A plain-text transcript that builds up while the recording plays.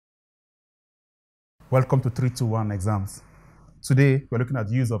Welcome to 321 exams. Today, we're looking at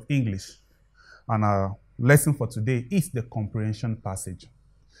the use of English. And our lesson for today is the comprehension passage.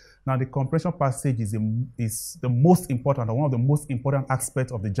 Now, the comprehension passage is the most important, or one of the most important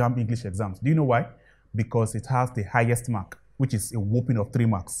aspects of the JAMB English exams. Do you know why? Because it has the highest mark, which is a whopping of 3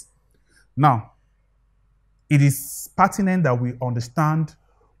 marks. Now, it is pertinent that we understand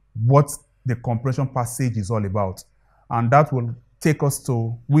what the comprehension passage is all about. And that will take us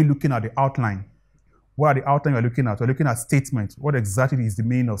to, we're looking at the outline. What are the outline we're looking at? We're looking at statement. What exactly is the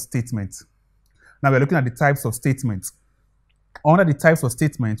meaning of statement? Now we're looking at the types of statements. Under the types of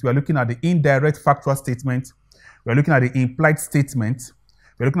statements, we're looking at the indirect factual statement. We're looking at the implied statement.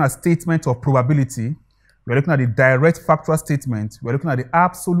 We're looking at statement of probability. We're looking at the direct factual statement. We're looking at the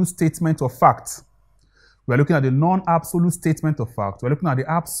absolute statement of fact. We're looking at the non-absolute statement of fact. We're looking at the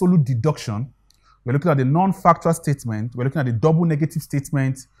absolute deduction. We're looking at the non-factual statement. We're looking at the double negative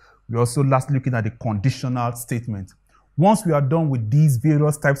statement. We're also lastly looking at the conditional statement. Once we are done with these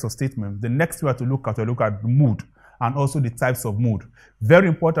various types of statements, the next we have to look at the mood and also the types of mood. Very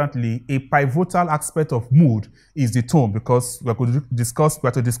importantly, a pivotal aspect of mood is the tone, because we have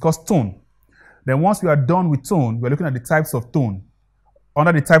to discuss tone. Then once we are done with tone, we're looking at the types of tone.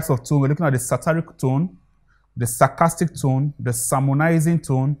 Under the types of tone, we're looking at the satiric tone, the sarcastic tone, the sermonizing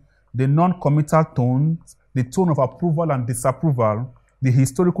tone, the non-committal tone, the tone of approval and disapproval, the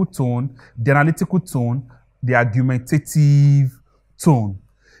historical tone, the analytical tone, the argumentative tone.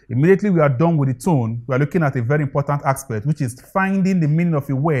 Immediately we are done with the tone, we are looking at a very important aspect, which is finding the meaning of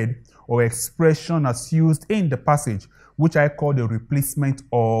a word or expression as used in the passage, which I call the replacement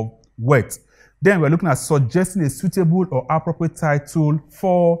of words. Then we're looking at suggesting a suitable or appropriate title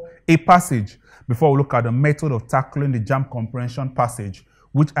for a passage before we look at the method of tackling the JAMB comprehension passage,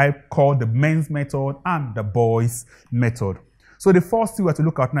 which I call the men's method and the boys' method. So the first thing we have to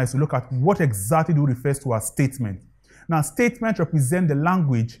look at now is to look at what exactly do we refer to as statement. Now, statement represents the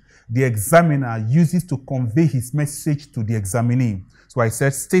language the examiner uses to convey his message to the examinee. So I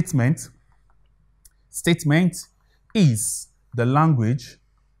said statement. Statement is the language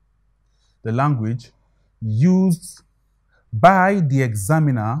used by the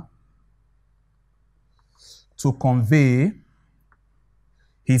examiner to convey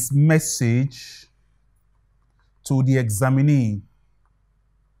his message to the examinee.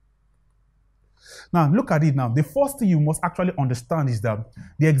 Now, look at it now. The first thing you must actually understand is that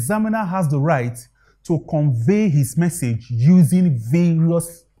the examiner has the right to convey his message using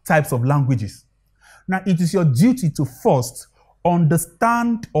various types of languages. Now, it is your duty to first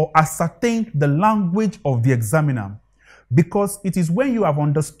understand or ascertain the language of the examiner, because it is when you have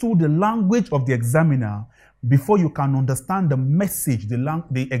understood the language of the examiner before you can understand the message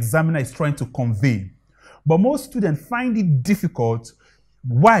the examiner is trying to convey. But most students find it difficult.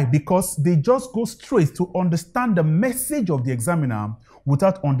 Why? Because they just go straight to understand the message of the examiner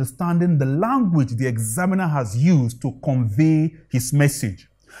without understanding the language the examiner has used to convey his message.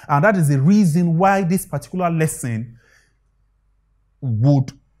 And that is the reason why this particular lesson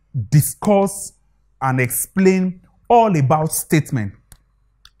would discuss and explain all about statement.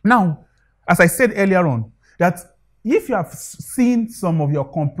 Now, as I said earlier on, that if you have seen some of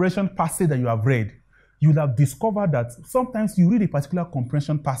your comprehension passage that you have read, you will have discovered that sometimes you read a particular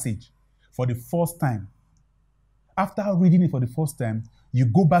comprehension passage for the first time. After reading it for the first time, you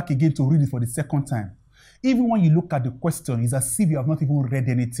go back again to read it for the second time. Even when you look at the question, it's as if you have not even read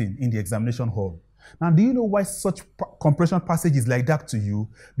anything in the examination hall. Now, do you know why such comprehension passage is like that to you?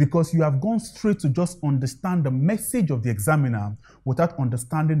 Because you have gone straight to just understand the message of the examiner without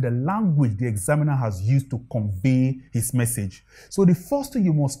understanding the language the examiner has used to convey his message. So the first thing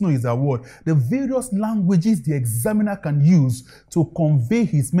you must know is that what? The various languages the examiner can use to convey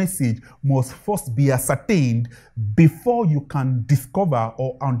his message must first be ascertained before you can discover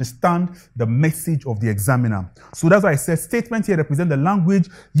or understand the message of the examiner. So that's why I said statement here represents the language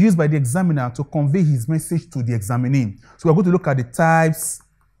used by the examiner to convey his message to the examinee. So we're going to look at the types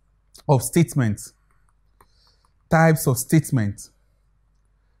of statements. Types of statements.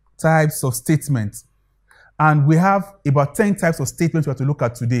 Types of statements. And we have about 10 types of statements we have to look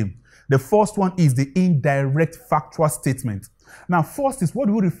at today. The first one is the indirect factual statement. Now, first is what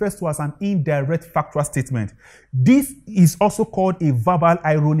we refer to as an indirect factual statement. This is also called a verbal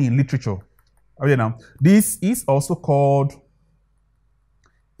irony in literature. Okay, now, this is also called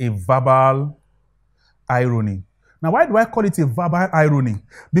a verbal irony. Now, why do I call it a verbal irony?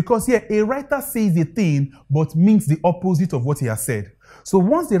 Because here, a writer says a thing but means the opposite of what he has said. So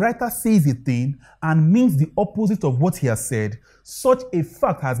once the writer says a thing and means the opposite of what he has said, such a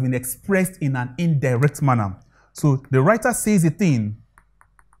fact has been expressed in an indirect manner. So the writer says a thing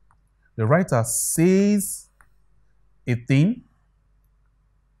The writer says a thing,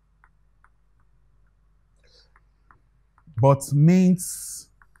 but means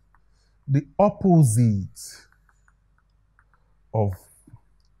the opposite of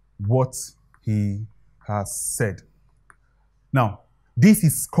what he has said. Now, this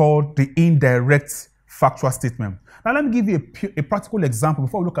is called the indirect factual statement. Now, let me give you a practical example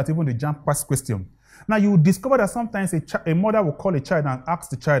before we look at even the JAMB past question. Now, you will discover that sometimes a mother will call a child and ask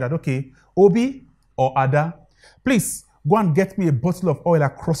the child that, okay, Obi or Ada, please go and get me a bottle of oil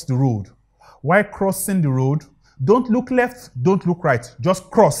across the road. While crossing the road, don't look left, don't look right, just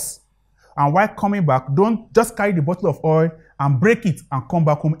cross. And while coming back, don't just carry the bottle of oil and break it and come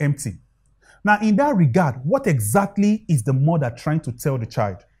back home empty. Now, in that regard, what exactly is the mother trying to tell the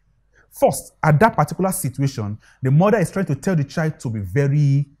child? First, at that particular situation, the mother is trying to tell the child to be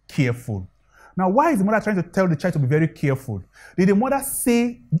very careful. Now, why is the mother trying to tell the child to be very careful? Did the mother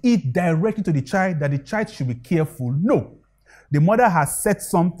say it directly to the child that the child should be careful? No. The mother has said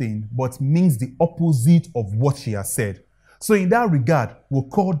something, but means the opposite of what she has said. So in that regard, we'll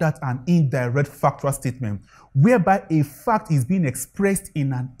call that an indirect factual statement, whereby a fact is being expressed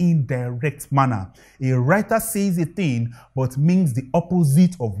in an indirect manner. A writer says a thing, but means the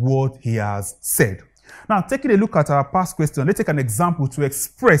opposite of what he has said. Now, taking a look at our past question, let's take an example to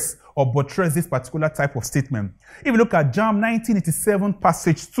express or buttress this particular type of statement. If you look at JAMB 1987,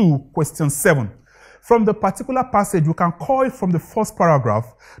 passage 2, question 7. From the particular passage, we can call it from the first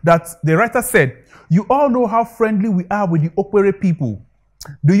paragraph that the writer said, "You all know how friendly we are with the Okpere people.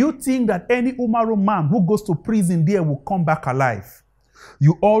 Do you think that any Umaru man who goes to prison there will come back alive?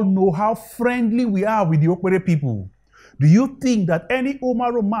 You all know how friendly we are with the Okpere people. Do you think that any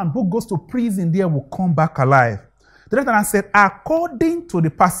Umaru man who goes to prison there will come back alive?" The writer said, according to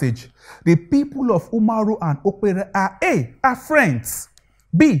the passage, the people of Umaru and Okpere are A, are friends.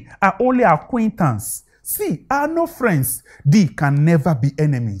 B, are only acquaintance. C, are no friends. D, can never be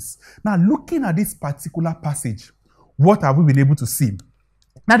enemies. Now, looking at this particular passage, what have we been able to see?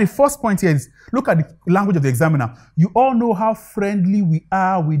 Now, the first point here is, look at the language of the examiner. You all know how friendly we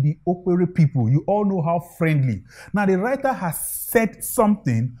are with the Okpere people. You all know how friendly. Now, the writer has said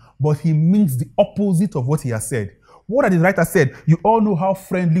something, but he means the opposite of what he has said. What has the writer said? You all know how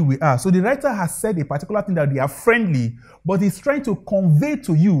friendly we are. So the writer has said a particular thing that they are friendly, but he's trying to convey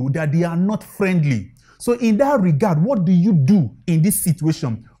to you that they are not friendly. So in that regard, what do you do in this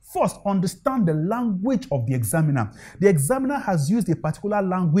situation? First, understand the language of the examiner. The examiner has used a particular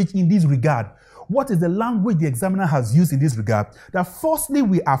language in this regard. What is the language the examiner has used in this regard? That firstly,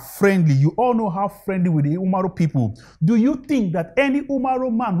 we are friendly. You all know how friendly with the Umaru people. Do you think that any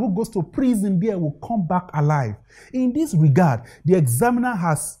Umaru man who goes to prison there will come back alive? In this regard, the examiner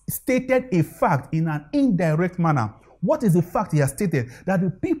has stated a fact in an indirect manner. What is the fact he has stated? That the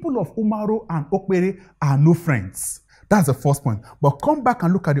people of Umaru and Okpere are no friends. That's the first point. But come back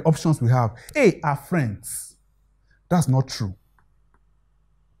and look at the options we have. A, are friends. That's not true.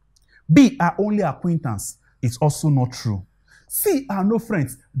 B, are only acquaintance. It's also not true. C, are no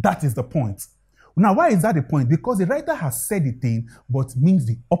friends. That is the point. Now, why is that the point? Because the writer has said the thing, but means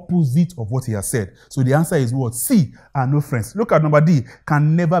the opposite of what he has said. So the answer is what? C, are no friends. Look at number D,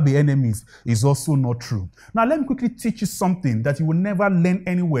 can never be enemies. Is also not true. Now, let me quickly teach you something that you will never learn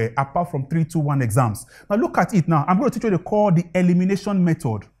anywhere apart from 3-2-1 exams. Now, look at it now. I'm going to teach you what they call the elimination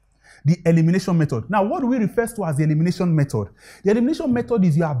method. The elimination method. Now, what do we refer to as the elimination method? The elimination method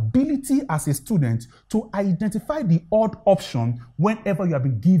is your ability as a student to identify the odd option whenever you have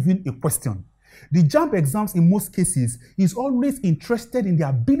been given a question. The JAMB exams, in most cases, is always interested in the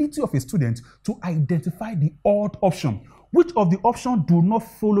ability of a student to identify the odd option. Which of the options do not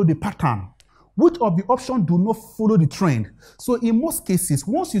follow the pattern? Which of the options do not follow the trend? So in most cases,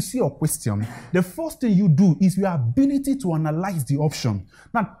 once you see a question, the first thing you do is your ability to analyze the option.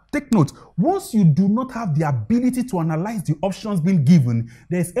 Now, take note, once you do not have the ability to analyze the options being given,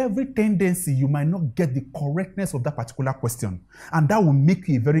 there's every tendency you might not get the correctness of that particular question. And that will make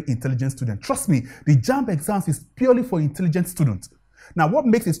you a very intelligent student. Trust me, the JAMB exams is purely for intelligent students. Now, what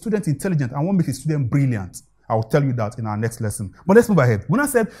makes a student intelligent and what makes a student brilliant? I will tell you that in our next lesson. But let's move ahead. When I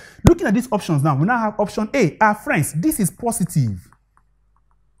said, looking at these options now, we now have option A, are friends. This is positive.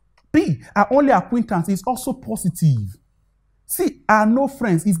 B, are only acquaintance, is also positive. C, are no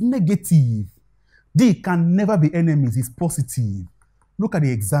friends, is negative. D, can never be enemies, is positive. Look at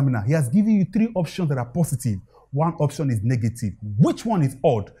the examiner. He has given you 3 options that are positive. One option is negative. Which one is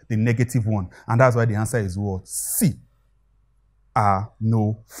odd? The negative one. And that's why the answer is what? C, are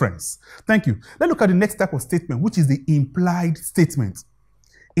no friends. Thank you. Let's look at the next type of statement, which is the implied statement.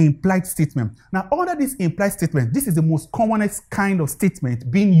 Implied statement. Now, under this implied statement, this is the most commonest kind of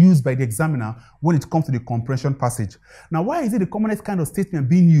statement being used by the examiner when it comes to the comprehension passage. Now, why is it the commonest kind of statement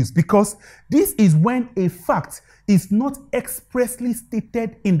being used? Because this is when a fact is not expressly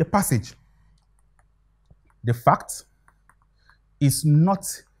stated in the passage. The fact is not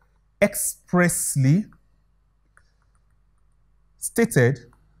expressly stated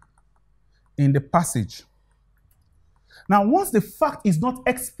in the passage. Now, once the fact is not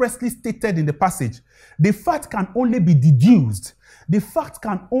expressly stated in the passage, the fact can only be deduced. The fact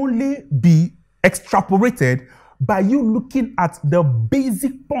can only be extrapolated by you looking at the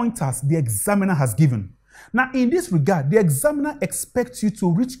basic pointers the examiner has given. Now, in this regard, the examiner expects you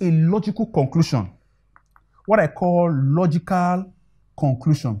to reach a logical conclusion, what I call logical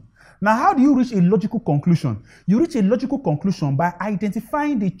conclusion. Now, how do you reach a logical conclusion? You reach a logical conclusion by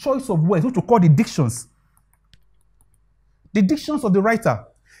identifying the choice of words, which we call the dictions. The dictions of the writer.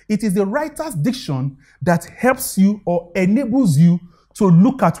 It is the writer's diction that helps you or enables you to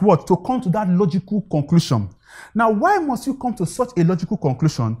look at what? To come to that logical conclusion. Now, why must you come to such a logical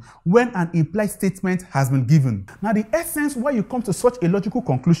conclusion when an implied statement has been given? Now, the essence why you come to such a logical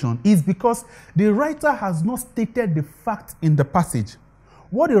conclusion is because the writer has not stated the fact in the passage.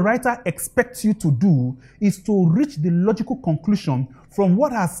 What the writer expects you to do is to reach the logical conclusion from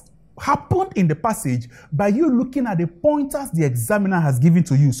what has happened in the passage by you looking at the pointers the examiner has given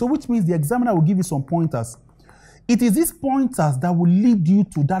to you. So which means the examiner will give you some pointers. It is these pointers that will lead you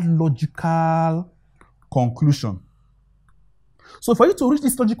to that logical conclusion. So for you to reach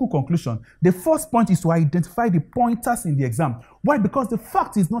this logical conclusion, the first point is to identify the pointers in the exam. Why? Because the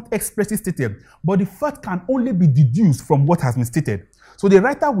fact is not expressly stated, but the fact can only be deduced from what has been stated. So the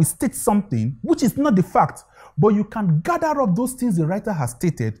writer will state something which is not the fact, but you can gather up those things the writer has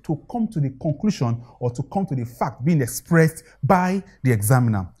stated to come to the conclusion or to come to the fact being expressed by the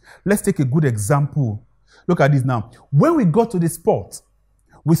examiner. Let's take a good example. Look at this now. When we got to the spot,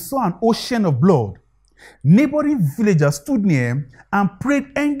 we saw an ocean of blood. Neighboring villagers stood near and prayed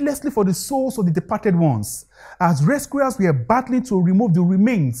endlessly for the souls of the departed ones. As rescuers were battling to remove the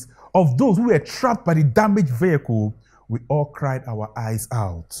remains of those who were trapped by the damaged vehicle, we all cried our eyes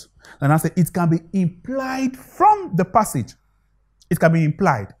out. And I said, it can be implied from the passage. It can be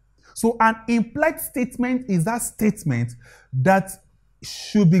implied. So an implied statement is that statement that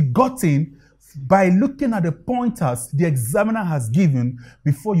should be gotten by looking at the pointers the examiner has given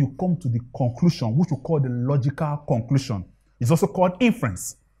before you come to the conclusion, which we call the logical conclusion. It's also called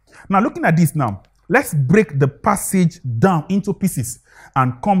inference. Now, looking at this now, let's break the passage down into pieces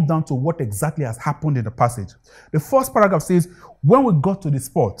and come down to what exactly has happened in the passage. The first paragraph says, when we got to the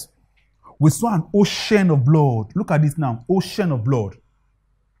spot, we saw an ocean of blood. Look at this now, ocean of blood.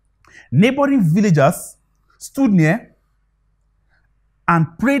 Neighboring villagers stood near and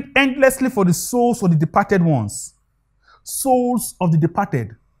prayed endlessly for the souls of the departed ones. Souls of the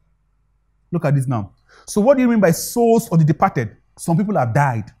departed. Look at this now. So what do you mean by souls of the departed? Some people have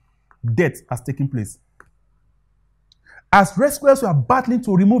died. Death has taken place. As rescuers were battling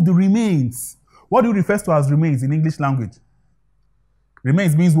to remove the remains. What do you refer to as remains in English language?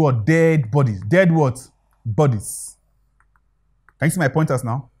 Remains means what? Dead bodies. Dead what? Bodies. Can you see my pointers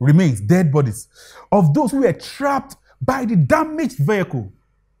now? Remains, dead bodies. Of those who were trapped by the damaged vehicle.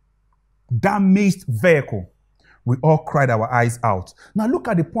 Damaged vehicle. We all cried our eyes out. Now look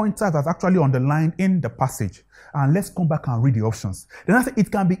at the pointers that's actually underlined in the passage. And let's come back and read the options. Then I say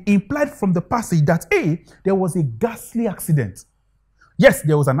it can be implied from the passage that A, there was a ghastly accident. Yes,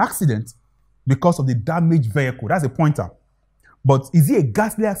 there was an accident because of the damaged vehicle. That's a pointer. But is it a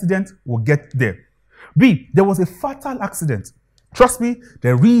ghastly accident? We'll get there. B, there was a fatal accident. Trust me,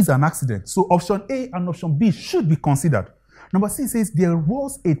 there is an accident. So option A and option B should be considered. Number C says there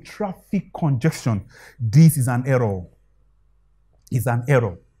was a traffic congestion. This is an error. It's an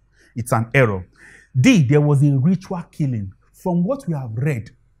error. It's an error. D, there was a ritual killing. From what we have read,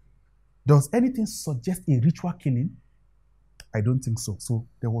 does anything suggest a ritual killing? I don't think so. So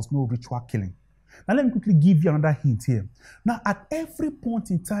there was no ritual killing. Now let me quickly give you another hint here. Now at every point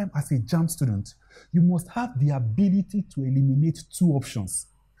in time as a JAMB student, you must have the ability to eliminate 2 options.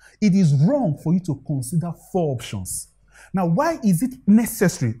 It is wrong for you to consider 4 options. Now why is it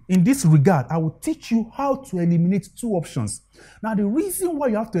necessary? In this regard, I will teach you how to eliminate 2 options. Now the reason why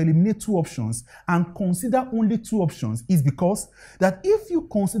you have to eliminate 2 options and consider only 2 options is because that if you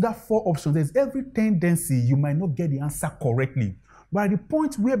consider 4 options, there's every tendency you might not get the answer correctly. But at the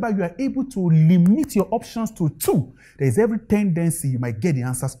point whereby you are able to limit your options to 2, there is every tendency you might get the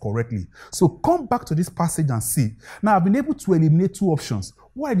answers correctly. So come back to this passage and see. Now, I've been able to eliminate 2 options.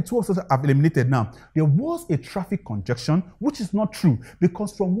 What are the 2 options I've eliminated now? There was a traffic congestion, which is not true,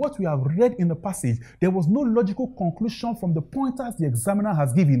 because from what we have read in the passage, there was no logical conclusion from the pointers the examiner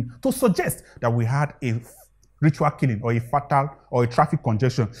has given to suggest that we had a ritual killing or a fatal or a traffic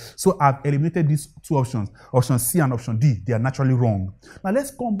congestion. So I've eliminated these 2 options, option C and option D. They are naturally wrong. Now let's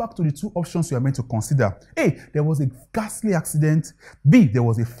come back to the 2 options you are meant to consider. A, there was a ghastly accident. B, there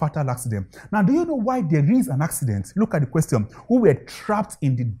was a fatal accident. Now, do you know why there is an accident? Look at the question. Who were trapped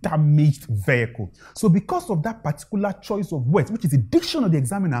in the damaged vehicle? So because of that particular choice of words, which is the diction of the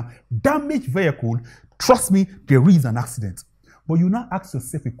examiner, damaged vehicle, trust me, there is an accident. But you now ask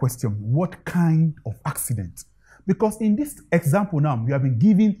yourself a question, what kind of accident? Because in this example now, we have been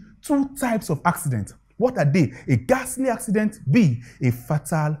given 2 types of accident. What are they? A ghastly accident, B, a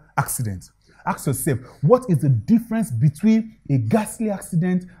fatal accident. Ask yourself, what is the difference between a ghastly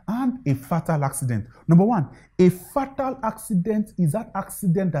accident and a fatal accident? Number 1, a fatal accident is that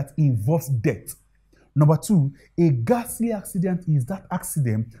accident that involves death. Number 2, a ghastly accident is that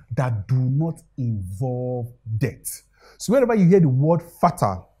accident that do not involve death. So wherever you hear the word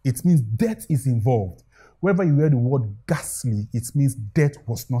fatal, it means death is involved. Wherever you hear the word ghastly, it means death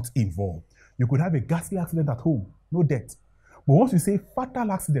was not involved. You could have a ghastly accident at home, no death. But once you say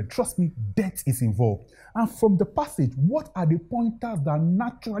fatal accident, trust me, death is involved. And from the passage, what are the pointers that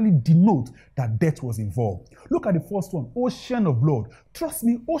naturally denote that death was involved? Look at the first one, ocean of blood. Trust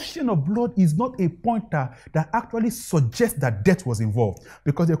me, ocean of blood is not a pointer that actually suggests that death was involved.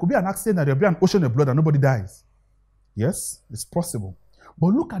 Because there could be an accident and there will be an ocean of blood and nobody dies. Yes, it's possible. But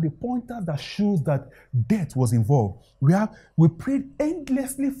look at the pointers that shows that death was involved. We prayed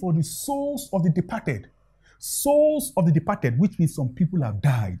endlessly for the souls of the departed. Souls of the departed, which means some people have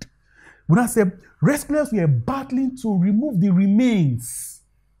died. We now say, rescuers were battling to remove the remains.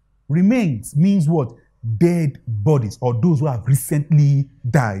 Remains means what? Dead bodies, or those who have recently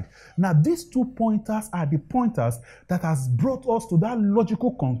died. Now, these 2 pointers are the pointers that has brought us to that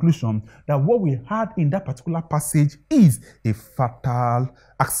logical conclusion that what we had in that particular passage is a fatal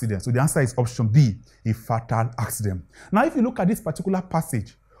accident. So the answer is option B, a fatal accident. Now, if you look at this particular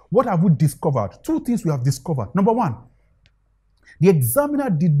passage, what have we discovered? 2 things we have discovered. Number 1, the examiner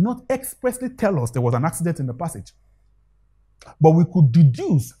did not expressly tell us there was an accident in the passage. But we could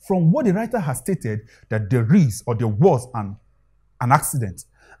deduce from what the writer has stated that there is or there was an accident.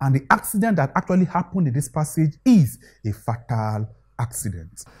 And the accident that actually happened in this passage is a fatal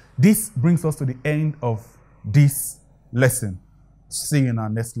accident. This brings us to the end of this lesson. See you in our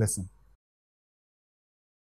next lesson.